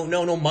beginning, no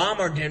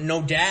mom or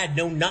no dad,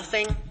 no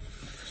nothing.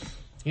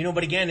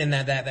 But again, in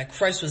that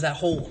Christ was that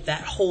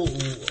whole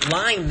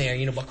line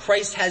there, but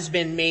Christ has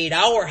been made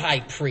our high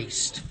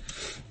priest.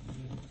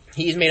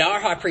 He is made our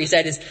high priest,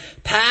 that is,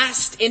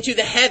 passed into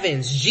the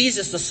heavens.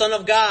 Jesus, the Son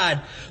of God,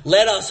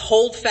 let us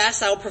hold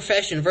fast our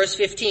profession. Verse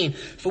 15,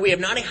 for we have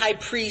not a high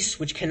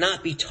priest which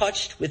cannot be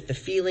touched with the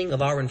feeling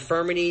of our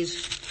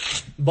infirmities,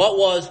 but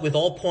was with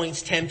all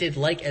points tempted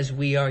like as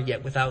we are,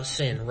 yet without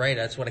sin. Right?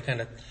 That's what I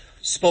kind of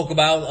spoke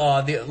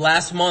about the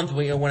last month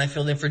when I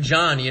filled in for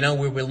John.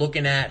 We're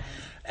looking at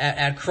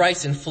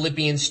Christ in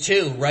Philippians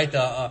 2, right?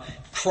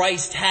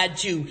 Christ had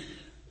to,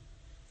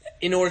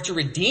 in order to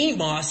redeem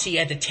us, he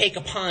had to take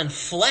upon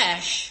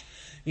flesh,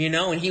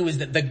 and he was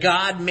the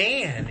God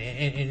man.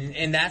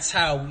 And that's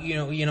how,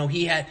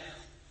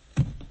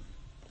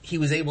 he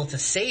was able to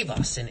save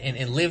us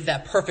and live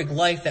that perfect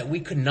life that we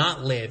could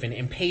not live,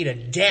 and paid a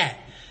debt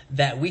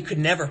that we could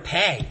never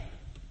pay.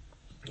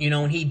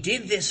 And he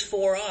did this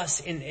for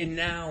us, and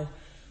now,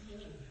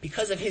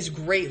 because of his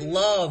great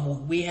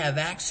love, we have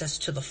access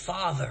to the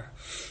Father.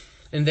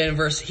 And then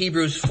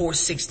Hebrews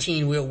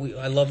 4:16,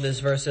 I love this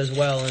verse as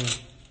well, and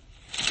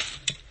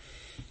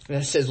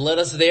it says, let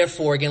us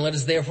therefore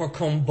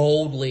come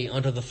boldly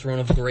unto the throne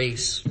of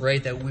grace,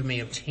 right? That we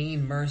may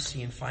obtain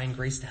mercy and find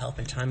grace to help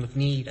in time of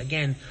need.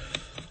 Again,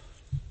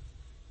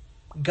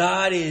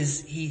 God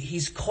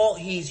He's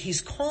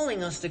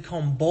calling us to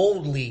come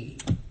boldly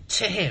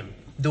to him.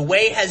 The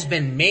way has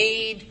been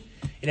made.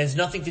 It has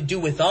nothing to do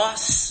with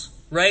us,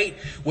 right?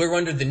 We're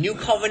under the new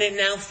covenant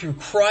now through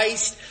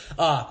Christ,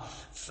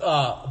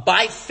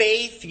 by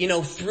faith,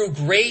 through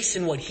grace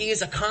and what he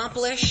has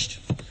accomplished.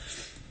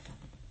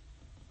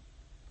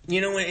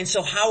 And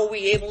so how are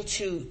we able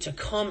to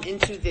come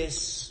into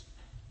this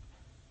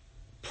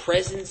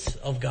presence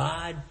of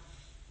God?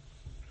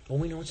 Well,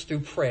 we know it's through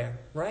prayer,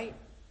 right?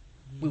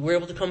 We were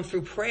able to come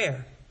through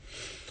prayer.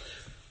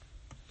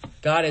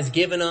 God has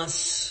given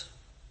us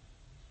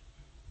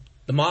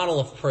the model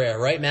of prayer,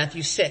 right?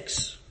 Matthew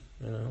 6.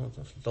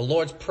 The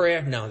Lord's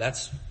Prayer. No,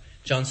 that's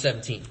John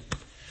 17.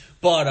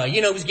 But,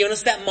 he's given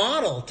us that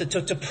model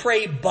to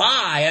pray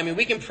by. I mean,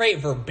 we can pray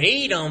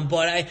verbatim,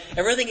 but I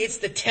really think it's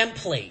the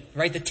template,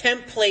 right? The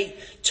template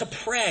to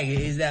pray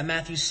is that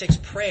Matthew 6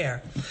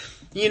 prayer.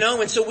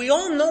 And so we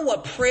all know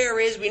what prayer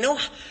is. We know,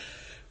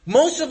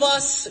 most of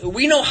us,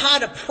 we know how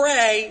to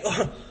pray,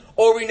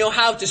 or we know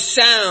how to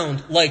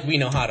sound like we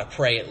know how to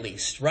pray at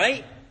least,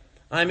 right?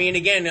 I mean,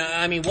 again,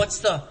 I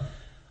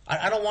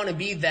don't want to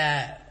be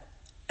that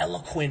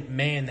eloquent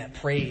man that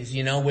prays,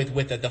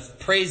 with the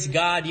praise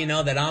God,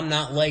 that I'm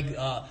not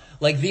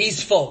like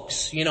these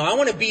folks. I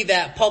want to be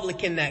that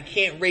publican that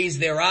can't raise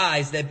their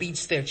eyes, that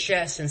beats their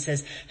chest and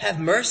says, have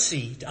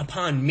mercy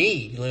upon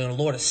me,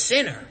 Lord, a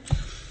sinner.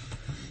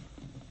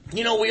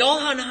 We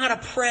all know how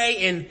to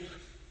pray,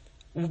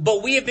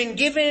 but we have been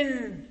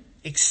given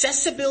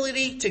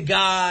accessibility to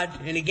God.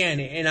 And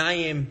again, I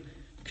am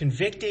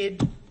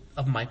convicted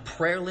of my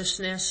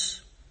prayerlessness.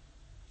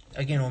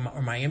 Again,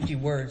 or my empty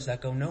words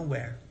that go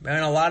nowhere.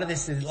 And a lot of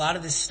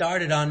this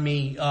started on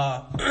me,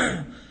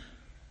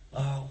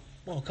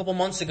 a couple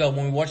months ago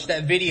when we watched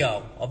that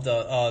video of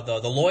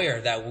the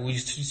lawyer that we were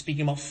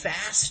speaking about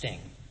fasting.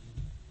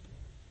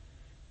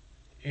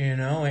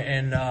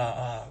 And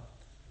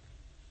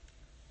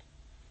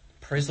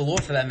praise the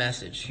Lord for that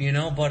message,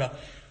 but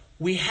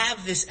we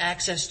have this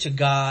access to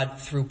God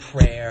through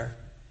prayer,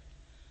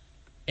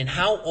 and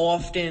how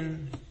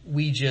often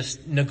we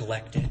just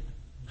neglect it.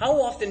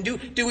 How often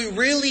do we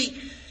really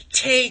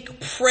take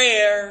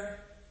prayer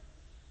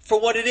for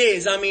what it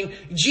is? I mean,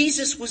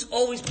 Jesus was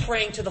always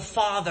praying to the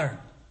Father,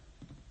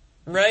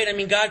 right? I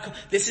mean, God,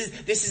 this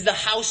is the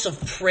house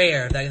of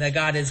prayer that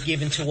God has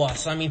given to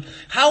us. I mean,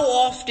 how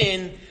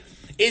often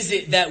is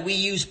it that we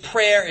use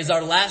prayer as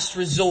our last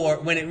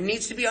resort when it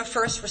needs to be our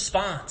first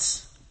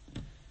response?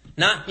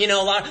 Not,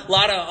 a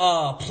lot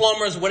of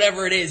plumbers,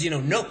 whatever it is,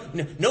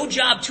 no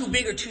job too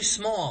big or too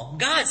small.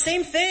 God,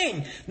 same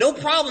thing. No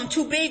problem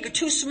too big or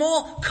too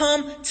small.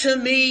 Come to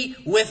me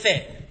with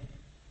it.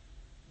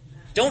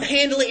 Don't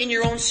handle it in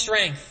your own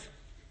strength.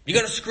 You're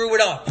going to screw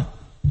it up.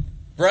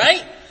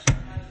 Right?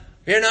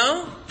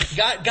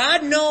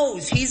 God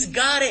knows. He's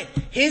got it.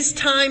 His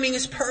timing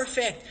is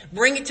perfect.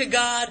 Bring it to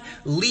God.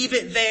 Leave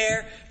it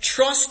there.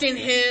 Trust in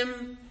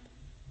Him.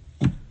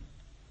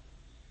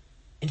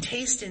 And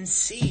taste and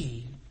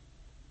see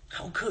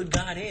how good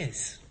God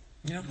is.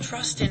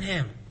 Trust in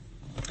Him.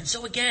 And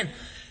so again,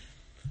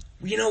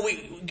 we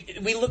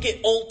look at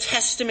Old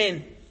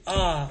Testament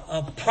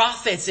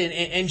prophets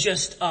and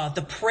just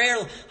the prayer.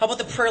 How about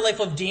the prayer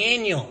life of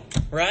Daniel,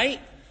 right?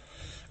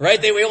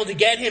 Right? They were able to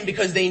get him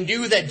because they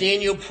knew that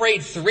Daniel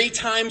prayed 3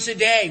 times a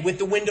day with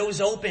the windows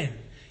open.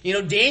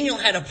 Daniel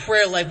had a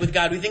prayer life with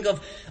God. We think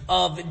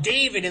of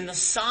David in the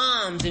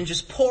Psalms and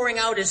just pouring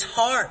out his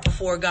heart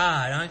before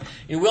God.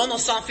 We all know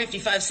Psalm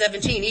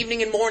 55:17.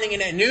 Evening and morning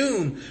and at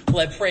noon will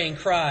I pray and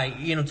cry,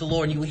 to the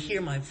Lord, and you will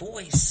hear my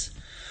voice.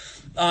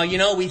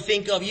 We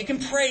think of, you can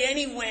pray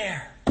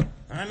anywhere.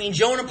 I mean,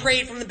 Jonah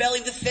prayed from the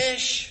belly of the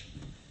fish.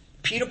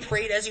 Peter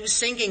prayed as he was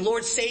sinking,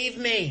 Lord, save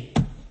me.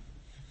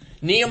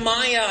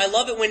 Nehemiah, I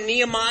love it when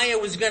Nehemiah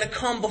was going to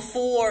come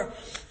before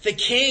the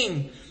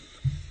king.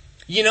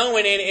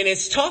 And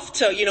it's tough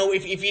to,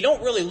 if you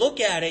don't really look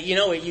at it,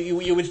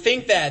 you would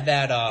think that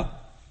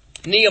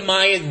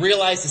Nehemiah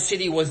realized the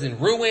city was in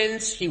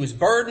ruins. He was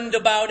burdened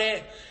about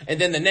it.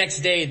 And then the next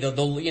day,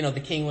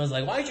 the king was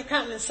like, why is your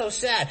countenance so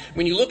sad?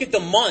 When you look at the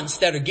months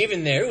that are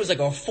given there, it was like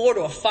a 4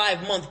 to a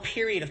 5 month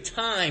period of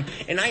time.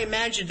 And I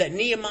imagine that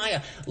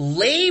Nehemiah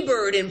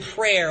labored in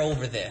prayer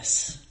over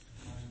this.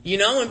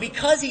 And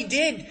because he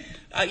did,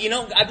 I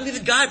believe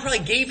that God probably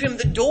gave him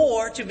the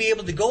door to be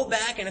able to go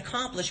back and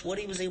accomplish what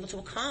he was able to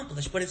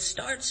accomplish. But it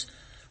starts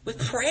with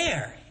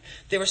prayer.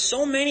 There are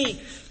so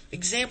many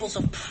examples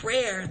of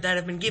prayer that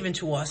have been given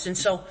to us. And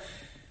so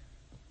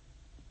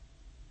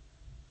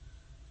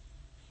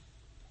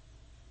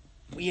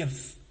we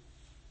have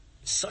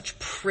such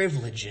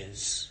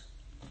privileges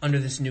under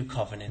this new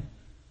covenant.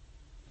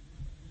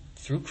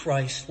 Through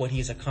Christ, what He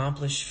has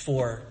accomplished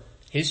for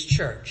His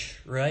church,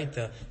 right?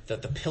 The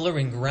pillar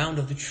and ground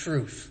of the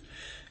truth.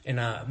 And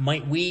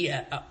might we,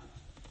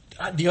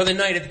 the other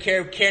night at the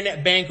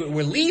CareNet banquet,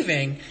 we're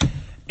leaving,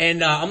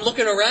 and I'm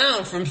looking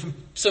around from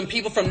some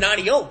people from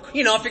Knotty Oak.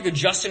 I figured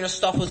Justin or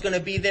stuff was going to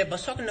be there, but I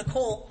was talking to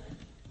Nicole.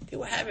 They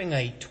were having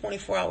a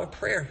 24-hour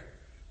prayer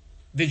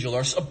vigil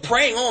or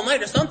praying all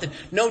night or something.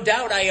 No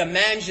doubt I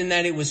imagine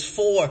that it was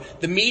for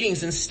the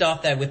meetings and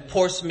stuff that with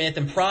Portsmouth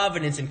and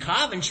Providence and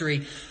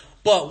Coventry,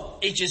 but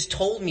it just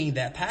told me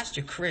that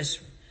Pastor Chris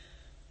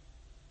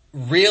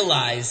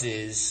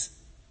realizes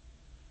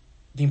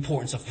the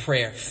importance of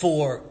prayer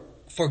for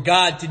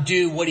God to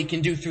do what He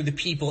can do through the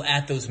people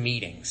at those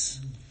meetings.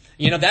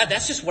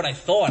 That's just what I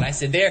thought. I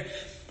said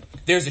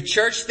there's a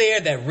church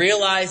there that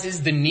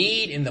realizes the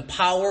need and the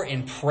power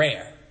in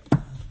prayer.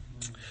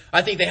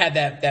 I think they had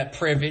that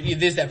prayer,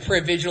 there's that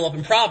prayer vigil up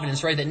in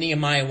Providence, right? That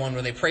Nehemiah one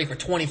where they pray for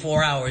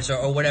 24 hours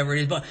or whatever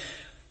it is. But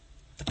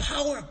the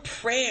power of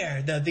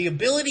prayer, the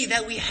ability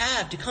that we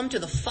have to come to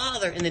the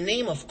Father in the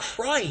name of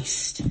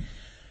Christ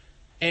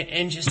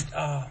and just,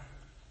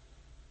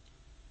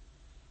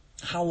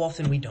 how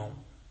often we don't.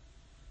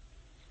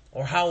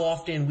 Or how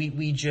often we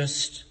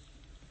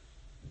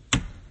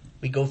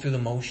go through the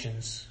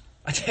motions.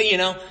 I tell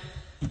you,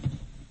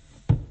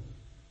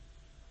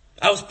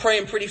 I was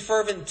praying pretty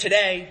fervent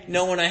today,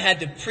 knowing I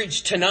had to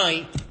preach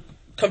tonight,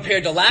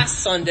 compared to last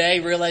Sunday,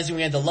 realizing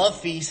we had the love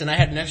feast and I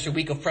had an extra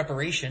week of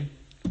preparation.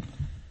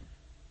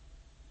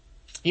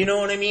 You know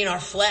what I mean? Our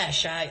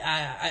flesh,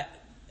 I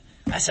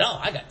said,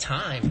 I got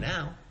time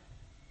now.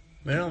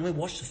 Let me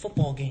watch the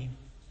football game.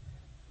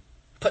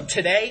 But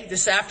today,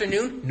 this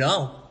afternoon,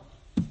 no.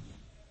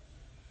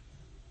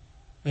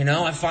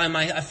 I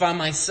find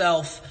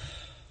myself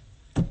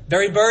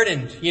very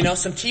burdened.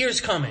 Some tears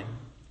coming.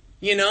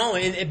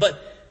 But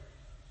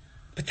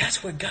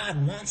that's where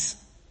God wants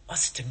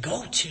us to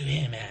go to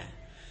Him at.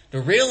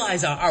 To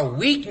realize our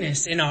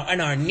weakness and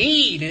our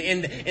need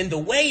and the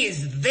way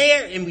is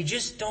there and we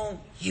just don't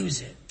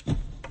use it.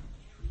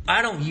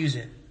 I don't use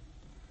it.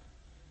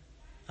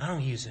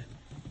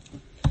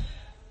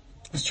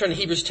 Let's turn to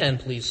Hebrews 10,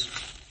 please.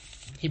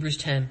 Hebrews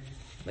 10.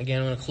 Again,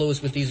 I'm going to close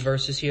with these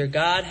verses here.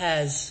 God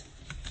has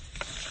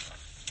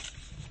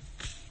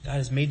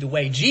made the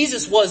way.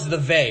 Jesus was the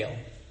veil.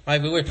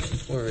 Right?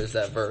 Where is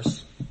that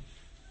verse?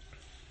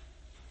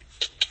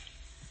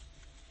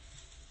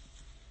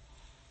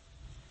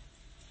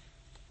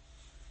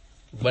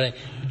 But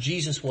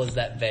Jesus was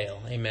that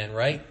veil. Amen,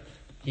 right?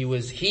 He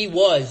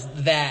was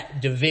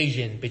that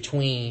division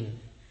between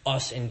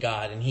us and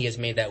God, and he has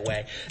made that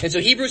way. And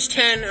so Hebrews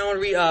 10, I want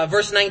to read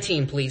verse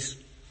 19, please.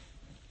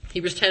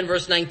 Hebrews 10,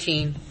 verse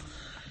 19.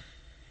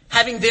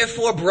 Having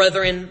therefore,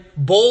 brethren,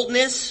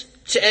 boldness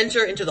to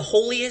enter into the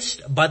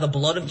holiest by the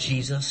blood of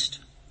Jesus,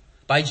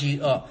 by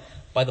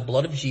the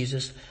blood of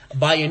Jesus,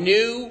 by a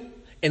new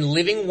and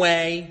living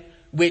way,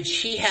 which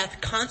he hath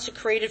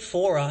consecrated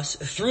for us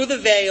through the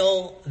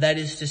veil, that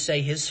is to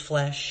say, his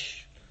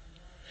flesh.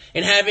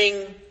 And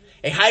having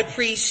a high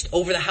priest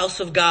over the house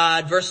of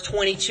God, verse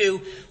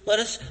 22, let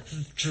us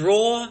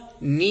draw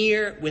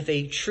near with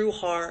a true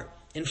heart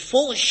in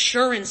full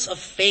assurance of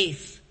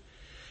faith,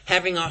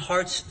 having our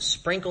hearts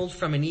sprinkled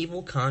from an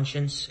evil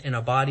conscience and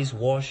our bodies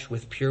washed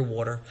with pure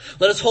water.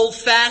 Let us hold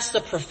fast the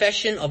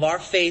profession of our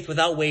faith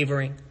without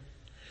wavering,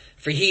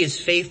 for he is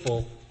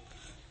faithful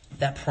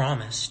that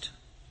promised.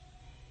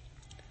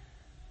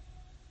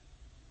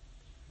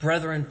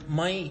 Brethren,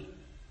 might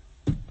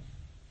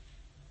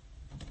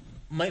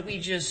we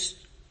just,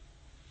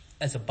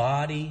 as a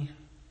body,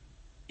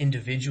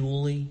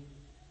 individually,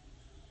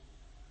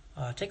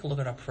 take a look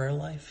at our prayer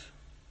life?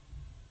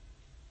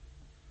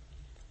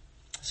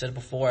 I said it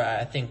before,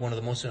 I think one of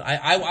the most,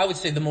 I would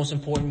say the most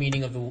important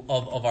meeting of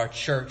our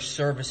church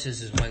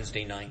services is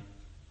Wednesday night.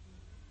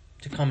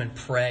 To come and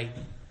pray.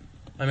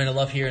 I mean, I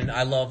love hearing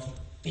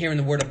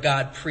the Word of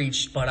God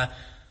preached, but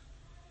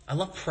I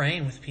love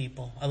praying with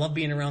people. I love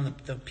being around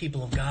the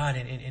people of God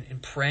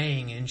and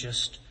praying and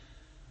just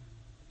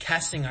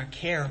casting our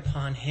care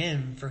upon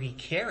him, for he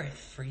careth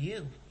for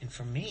you and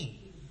for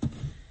me.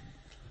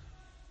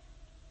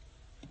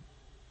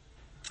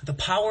 The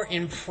power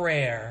in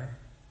prayer,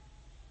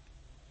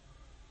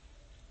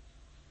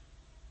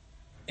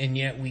 and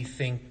yet we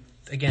think,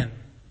 again,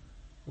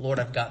 Lord,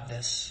 I've got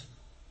this.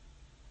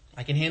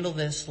 I can handle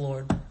this,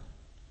 Lord.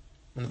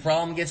 When the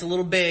problem gets a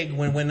little big,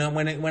 when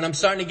I'm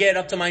starting to get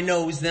up to my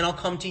nose, then I'll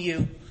come to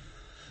you.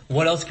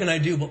 What else can I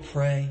do but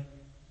pray?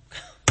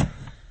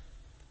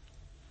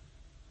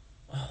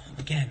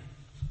 Again,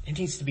 it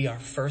needs to be our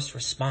first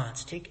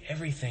response. Take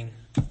everything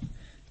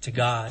to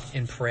God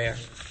in prayer.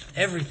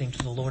 Everything to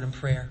the Lord in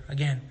prayer.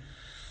 Again,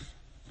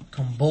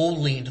 come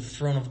boldly into the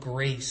throne of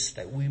grace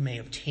that we may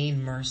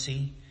obtain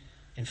mercy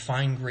and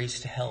find grace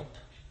to help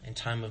in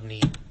time of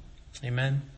need. Amen.